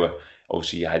an era where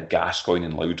obviously you had Gascoigne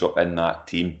and Laudrup in that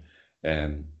team.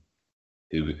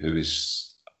 Who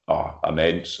was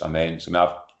immense. I mean,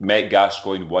 I've met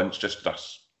Gascoigne once, just a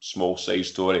small side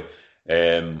story.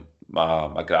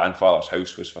 My grandfather's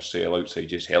house was for sale outside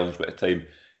just Helenswood at the time,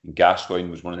 and Gascoigne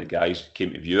was one of the guys who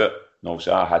came to view it, and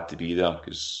obviously I had to be there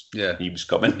because he was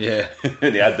coming. Yeah.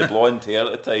 And he had the blonde hair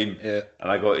at the time, and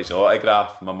I got his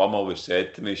autograph. My mum always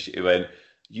said to me, she went,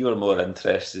 "You were more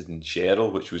interested in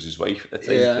Cheryl," which was his wife at the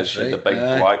time, because she had the big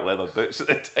black leather boots at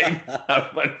the time.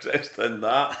 I was interested in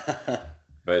that.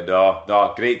 But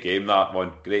no, great game, that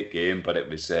one. Great game, but it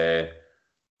was, again,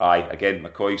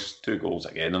 McCoist, 2 goals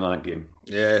again in that game.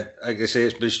 Yeah, like I say,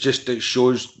 it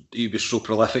shows he was so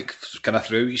prolific kind of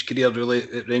throughout his career, really,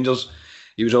 at Rangers.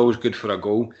 He was always good for a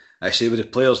goal. I say with the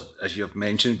players, as you've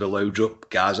mentioned, with Laudrup,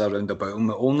 Gaza around about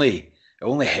him, it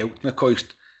only helped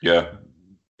McCoist. Yeah.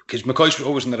 Because McCoist was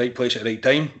always in the right place at the right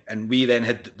time, and we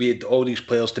had all these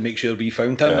players to make sure we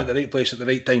found him at the right place at the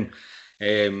right time.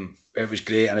 It was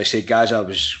great, and I say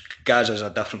Gaza's a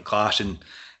different class, and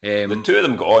the 2 of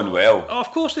them got on well. Oh,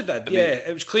 of course they did. I mean,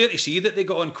 it was clear to see that they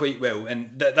got on quite well,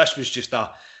 and this was just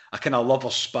a kind of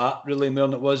lover's spat, really, more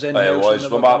than it was anything else.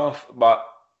 It was. But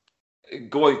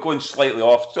going slightly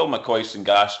off, still McCoist and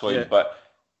Gascoigne, but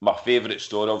my favourite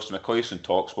story, obviously McCoist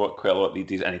talks about quite a lot these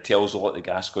days, and he tells a lot of the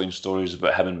Gascoigne stories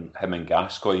about him and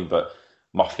Gascoigne. But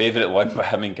my favourite one for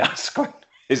him and Gascoigne,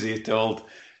 as he told,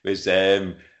 was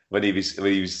when he was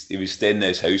staying in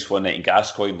his house one night, and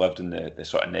Gascoigne lived in the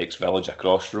sort of next village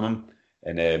across from him,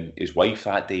 and his wife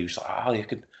that day was like, I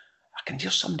can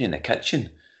hear somebody in the kitchen,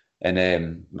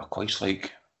 and McCoist's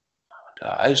like, I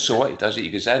So what he does, he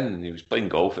goes in, and he was playing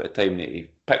golf at the time, and he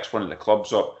picks one of the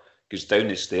clubs up, goes down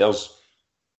the stairs.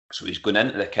 So he's going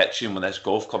into the kitchen with this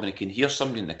golf club, and he can hear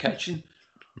somebody in the kitchen,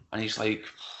 and he's like,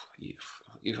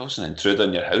 "You've also an intruder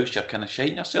in your house. You're kind of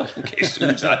shiting yourself in case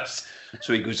someone's asked."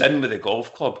 So he goes in with the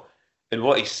golf club, and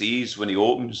what he sees when he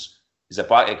opens is a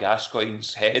bag of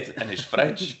Gascoigne's head in his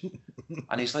fridge,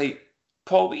 and he's like,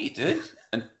 "Paul, what are you doing?"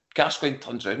 And Gascoigne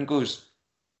turns around and goes,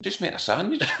 "Just made a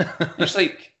sandwich." He's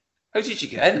like, "How did you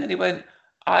get in?" And he went,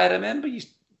 "I remember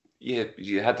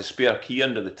you had the spare key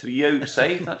under the tree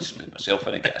outside, and I just put myself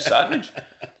in and get a sandwich."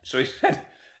 So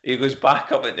he goes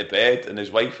back up into bed, and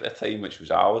his wife at the time, which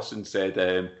was Alison, said,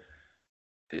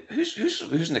 Who's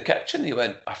in the kitchen? He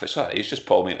went, "If it's that, it's just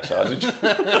Paul making a sandwich."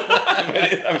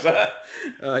 That was it.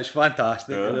 It's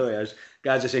fantastic, it really is.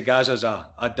 Guys, I say Gaza's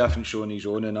a different show on his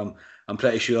own, and I'm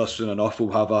pretty sure soon enough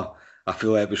we'll have a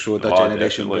full episode of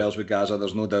Generation Wales with Gaza.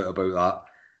 There's no doubt about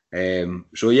that.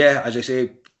 So yeah, as I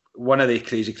say, one of the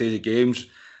crazy games.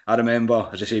 I remember,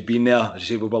 as I say, being there. As I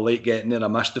say, we were late getting there. I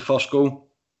missed the first goal,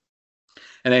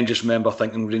 and then just remember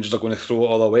thinking Rangers are going to throw it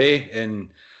all away.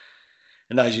 And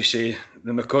as you say,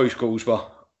 the McCoist goals were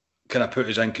kind of put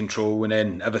us in control, and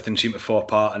then everything seemed to fall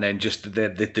apart. And then just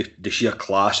the sheer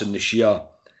class and the sheer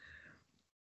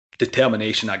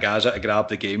determination of Gaza to grab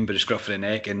the game by the scruff of the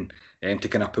neck and to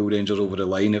kind of pull Rangers over the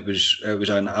line. It was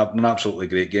an absolutely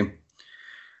great game.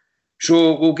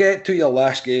 So we'll get to your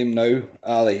last game now,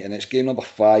 Ali, and it's game number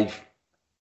 5.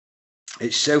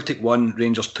 It's Celtic 1,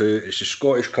 Rangers 2. It's the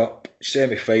Scottish Cup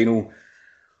semi-final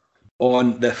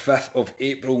on the 5th of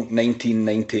April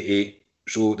 1998.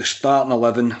 So the starting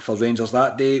 11 for Rangers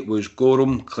that day was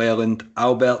Gorham, Cleland,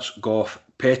 Alberts, Gough,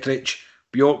 Petric,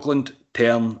 Bjorkland,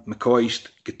 Tern, McCoist,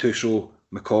 Gattuso,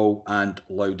 McCall and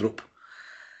Laudrup.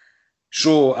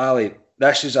 So, Ali,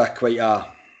 this is quite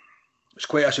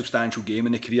a substantial game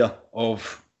in the career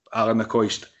of Ali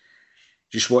McCoist.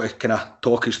 Just want to kind of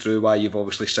talk us through why you've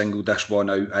obviously singled this one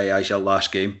out as your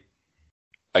last game.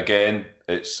 Again,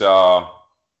 it's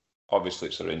obviously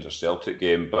it's a Rangers Celtic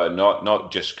game, but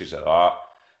not just because of that.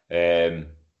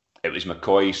 It was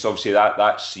McCoist. Obviously,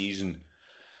 that season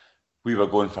we were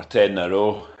going for 10 in a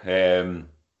row.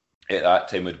 At that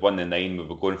time, we'd won the 9. We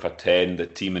were going for 10. The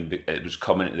team, it was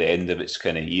coming to the end of its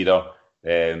kind of era.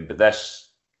 But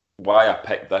why I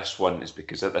picked this one is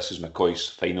because this is McCoist's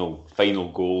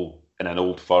final goal in an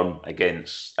Old Firm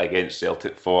against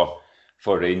Celtic for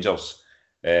Rangers.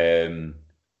 And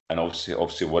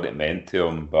obviously what it meant to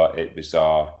him, but it was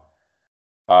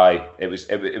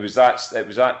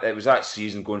that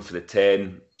season going for the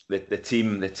 10. The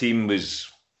team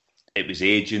was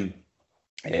aging,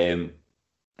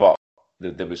 but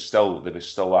there was still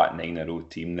that 9 in a row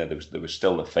team there. There was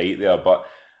still the fight there, but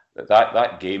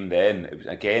that game then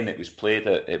it was played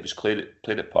at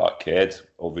Parkhead.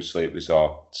 Obviously, it was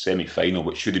a semi-final,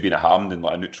 which should have been at Hampden,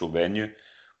 like a neutral venue.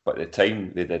 But at the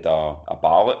time, they did a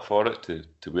ballot for it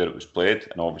to where it was played,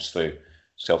 and obviously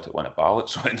Celtic won a ballot,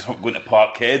 so it ended up going to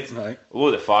Parkhead. Right.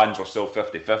 Although the fans were still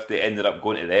 50-50, ended up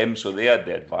going to them, so they had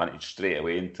the advantage straight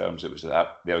away in terms it was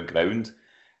their ground.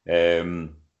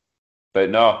 But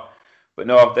no,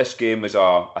 this game was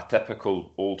a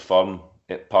typical Old Firm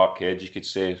at Parkhead, you could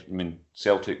say. I mean,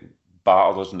 Celtic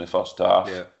battered us in the first half.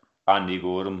 Yeah. Andy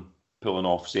Gorham pulling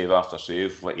off save after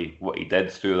save, what he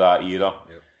did through that era.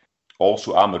 Yeah.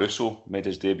 Also, Amoruso made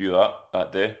his debut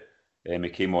that day. He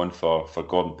came on for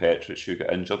Gordon Petric, who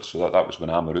got injured, so that was when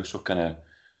Amoruso kind of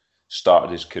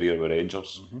started his career with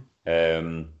Rangers.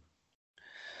 Mm-hmm.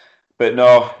 But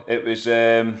no, it was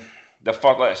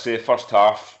first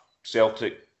half,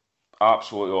 Celtic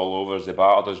absolutely all over us. They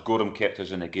battered us. Gorham kept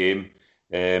us in the game.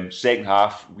 Second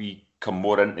half, we come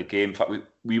more into the game. In fact,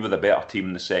 we were the better team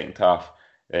in the second half.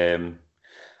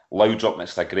 Laudrup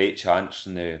missed a great chance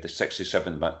in the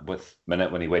 67th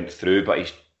minute when he went through, but he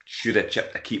should have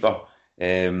chipped the keeper.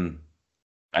 And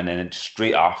then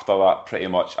straight after that, pretty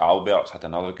much Alberts had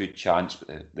another good chance,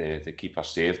 but the keeper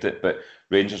saved it. But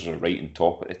Rangers were right on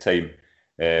top at the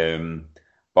time.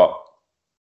 But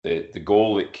the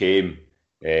goal that came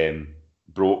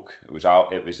broke. It was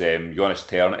Jonas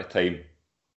Tern at the time.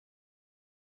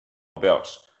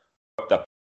 Alberts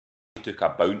took a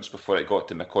bounce before it got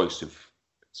to McCoist,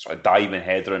 sort of diving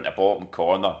header into the bottom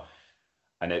corner,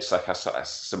 and it's like a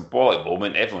symbolic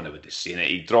moment. Everyone would have seen it.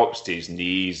 He drops to his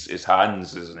knees, his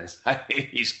hands is in his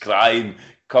he's crying,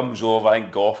 comes over. I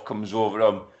think Gough comes over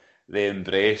him. They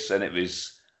embrace, and it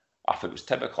was I think it was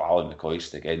typical Alan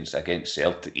McCoist against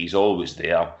Celtic. He's always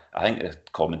there. I think the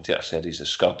commentator said he's a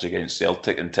scourge against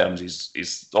Celtic in terms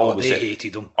he's always... they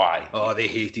hated him. Aye. Oh, they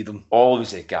hated him.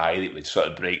 Always a guy that would sort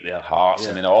of break their hearts.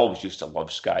 I mean, I always used to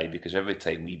love Sky because every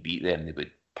time we beat them, they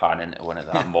would pan into one of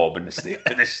that mob in the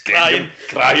stadium,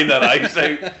 crying their eyes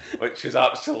out, which was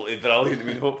absolutely brilliant. I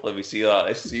mean, hopefully we see that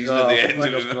this season at the end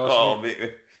of it. Oh,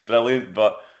 mate, brilliant.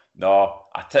 But no,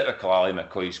 a typical Ali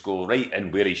McCoist goal, right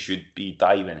in where he should be,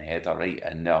 diving header right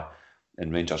in there,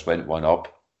 and Rangers went one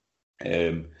up.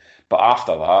 But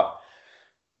after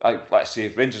that, let's say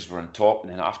Rangers were on top,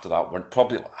 and then after that, we're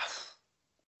probably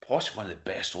possibly one of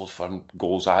the best Old Firm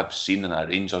goals I've seen in a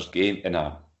Rangers game, in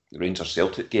a Rangers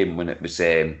Celtic game, when it was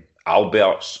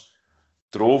Alberts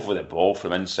drove with the ball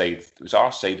from inside. It was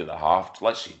our side of the half.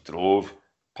 Literally drove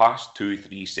past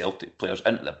 2-3 Celtic players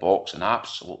into the box and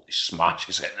absolutely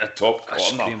smashes it in the top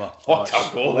corner. What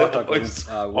a goal! What a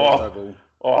goal!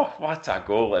 Oh, what a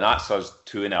goal! And that's us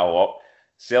 2-0 up.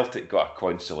 Celtic got a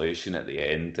consolation at the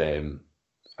end.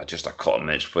 Just a couple of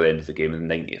minutes before the end of the game, in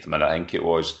the 90th minute, I think it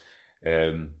was.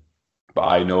 But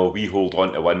I know we hold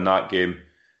on to win that game.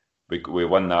 We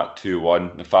won that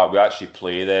 2-1. In fact, we actually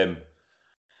played them.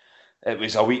 It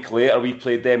was a week later we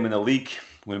played them in the league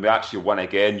when we actually won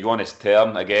again. Jonas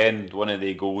Tern again, one of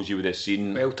the goals you would have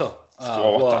seen. Welter.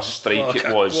 What a strike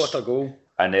it was. What a goal.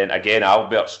 And then again,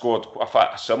 Albert scored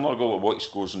a similar goal to what he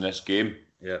scores in this game.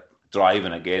 Yeah.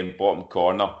 Driving again, bottom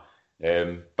corner.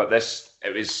 But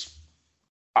it was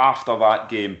after that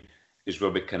game is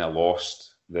where we kind of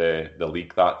lost the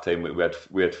league that time.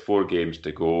 We had 4 games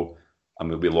to go. And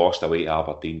we lost away to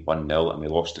Aberdeen 1-0, and we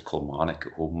lost to Kilmarnock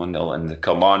at home 1-0. And the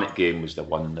Kilmarnock game was the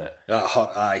one that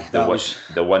hurt. Aye, that was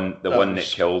the one that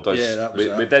killed us. Yeah, that was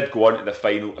we did go on to the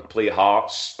final to play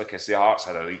Hearts. Like I say, Hearts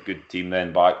had a really good team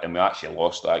then back, and we actually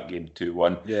lost that game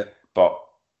 2-1. Yeah. But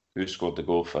who scored the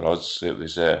goal for us? It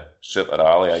was Super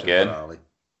Ali again. Super Ali.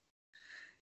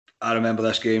 I remember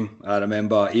this game. I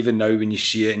remember even now when you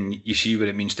see it and you see what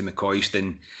it means to McCoist,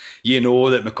 and you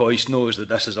know that McCoist knows that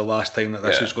this is the last time that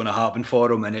this is going to happen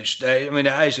for him. And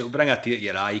it'll bring a tear to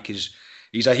your eye because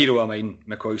he's a hero of mine,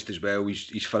 McCoist as well.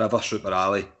 He's forever Super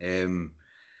Ali. And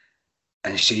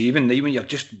see, even when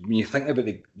you think about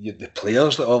the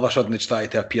players that all of a sudden had started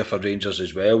to appear for Rangers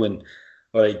as well, and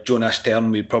all right, Jonas Tern,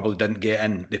 we probably didn't get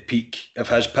in the peak of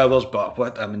his powers, but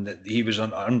he was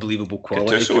an unbelievable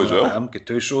quality. Gattuso as well.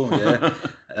 Gattuso,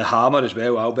 yeah. Hammer as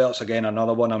well. Albert's again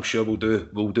another one. I'm sure we'll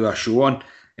do a show on.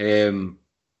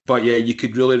 But yeah, you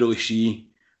could really, really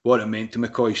see what it meant to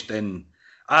McCoist, and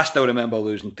I still remember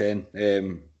losing 10.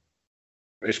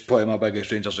 It's probably my biggest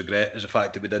Rangers regret is the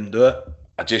fact that we didn't do it.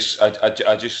 I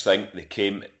just think they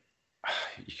came.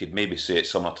 You could maybe say it's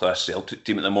similar to this Celtic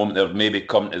team at the moment. They're maybe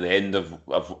come to the end of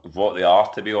what they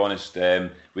are, to be honest.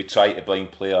 We try to bring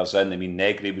players in. I mean,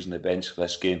 Negri was on the bench for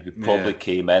this game, who probably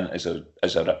came in as a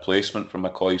replacement for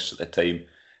McCoist at the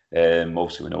time.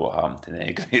 Also, we know what happened to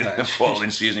Negri the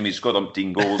following season. He scored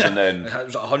 10 goals and then... It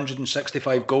was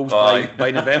 165 goals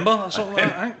by November or something like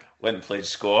that, I think. Went and played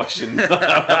squash, and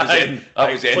that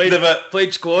was the end of it.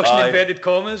 Played squash in inverted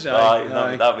commas.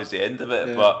 That was the end of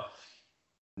it, but...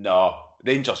 No,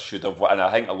 Rangers should have won, and I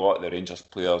think a lot of the Rangers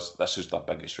players, this is their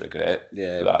biggest regret.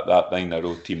 Yeah, that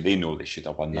 9-0 team, they know they should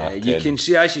have won that. You can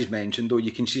see, as you've mentioned, though,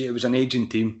 you can see it was an aging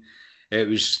team. It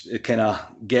was kind of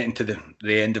getting to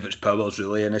the end of its powers,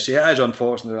 really. And I say it is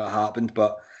unfortunate that happened,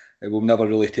 but it will never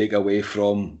really take away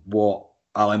from what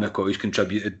Ali McCoist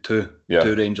contributed to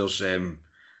Rangers.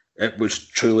 It was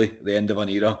truly the end of an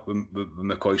era with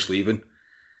McCoist leaving.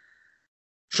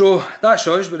 So that's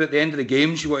us. We're at the end of the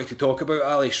games you wanted to talk about,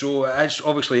 Ali. So it is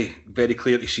obviously very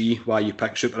clear to see why you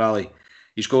picked Super Ali.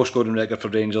 His goal scoring record for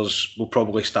Rangers will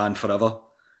probably stand forever.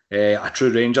 A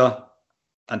true Ranger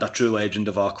and a true legend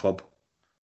of our club.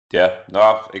 Yeah,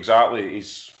 no, exactly.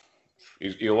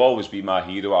 He'll always be my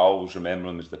hero. I always remember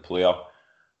him as the player.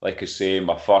 Like I say,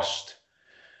 my first,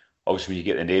 obviously when you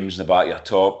get the names in the back of your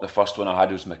top, the first one I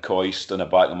had was McCoist on the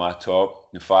back of my top.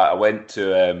 In fact, I went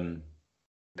to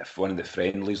one of the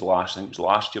friendlies I think it was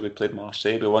last year we played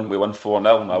Marseille. We won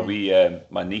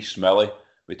 4-0. My niece Millie,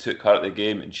 we took her at the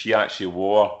game and she actually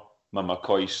wore my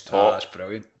McCoist top. That's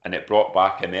brilliant. And it brought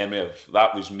back a memory of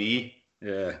that was me.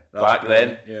 Yeah, back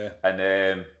then. Yeah,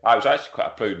 and I was actually quite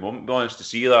a proud moment, to be honest, to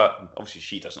see that. Obviously,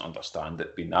 she doesn't understand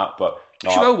it being that, but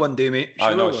no, she will one day, mate.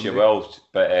 I know she will.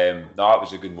 But that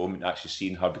was a good moment actually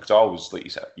seeing her, because I always, like you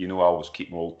said, I always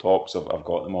keep my old tops. I've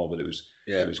got them all, but it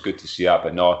was good to see that.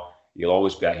 But no, he'll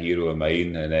always be a hero of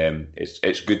mine, and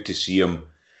it's good to see him.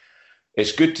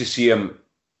 It's good to see him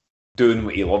doing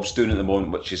what he loves doing at the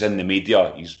moment, which is in the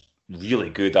media. He's really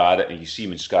good at it, and you see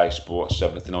him in Sky Sports,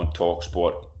 everything on Talk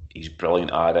Sport. he's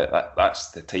brilliant at it.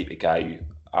 That's the type of guy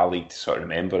I like to sort of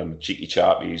remember him. Cheeky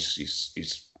chap.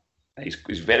 He's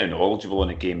very knowledgeable in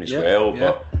the game as well.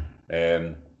 Yeah.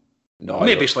 But no,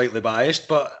 maybe slightly biased,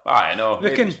 but I know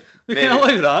we can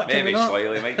allow that. Maybe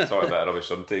slightly. Might talk about rubbish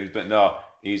sometimes, but no,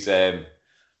 he's no.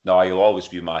 He'll always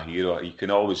be my hero. You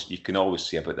can always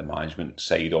say about the management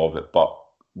side of it, but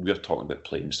we're talking about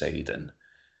playing side and.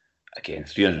 Again,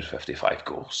 355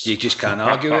 goals. You just can't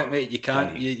argue it, mate. You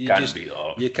can't. You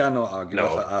cannot argue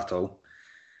with it at all.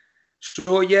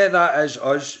 So yeah, that is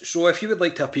us. So if you would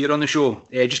like to appear on the show,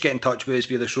 just get in touch with us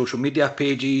via the social media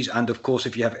pages, and of course,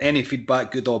 if you have any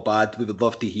feedback, good or bad, we would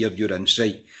love to hear your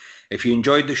insight. If you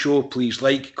enjoyed the show, please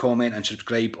like, comment, and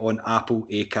subscribe on Apple,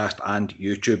 Acast, and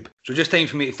YouTube. So just time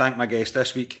for me to thank my guest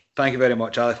this week. Thank you very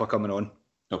much, Ali, for coming on.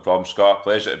 No problem, Scott.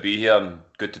 Pleasure to be here, and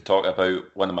good to talk about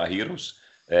one of my heroes.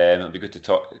 It'll be good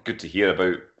to hear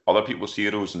about other people's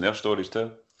heroes and their stories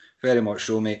too. Very much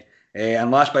so, mate. And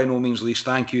last by no means least,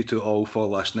 thank you to all for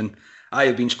listening. I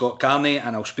have been Scott Carney,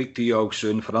 and I'll speak to you all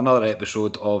soon for another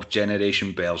episode of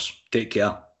Generation Bears. Take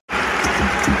care.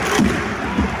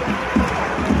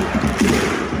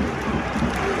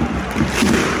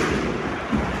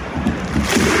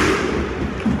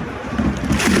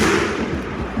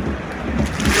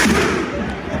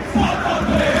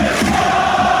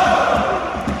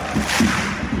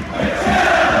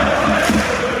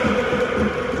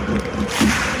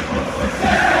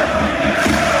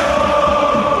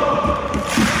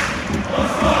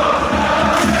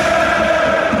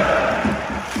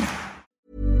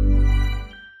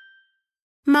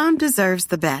 Mom deserves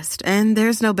the best, and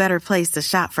there's no better place to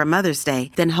shop for Mother's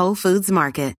Day than Whole Foods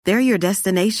Market. They're your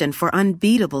destination for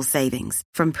unbeatable savings,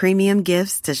 from premium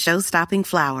gifts to show-stopping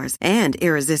flowers and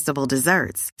irresistible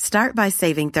desserts. Start by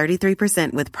saving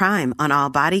 33% with Prime on all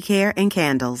body care and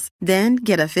candles. Then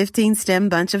get a 15-stem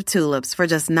bunch of tulips for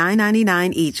just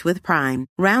 $9.99 each with Prime.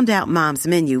 Round out Mom's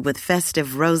menu with festive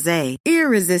rosé,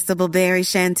 irresistible berry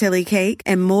chantilly cake,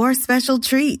 and more special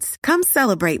treats. Come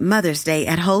celebrate Mother's Day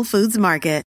at Whole Foods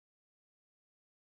Market.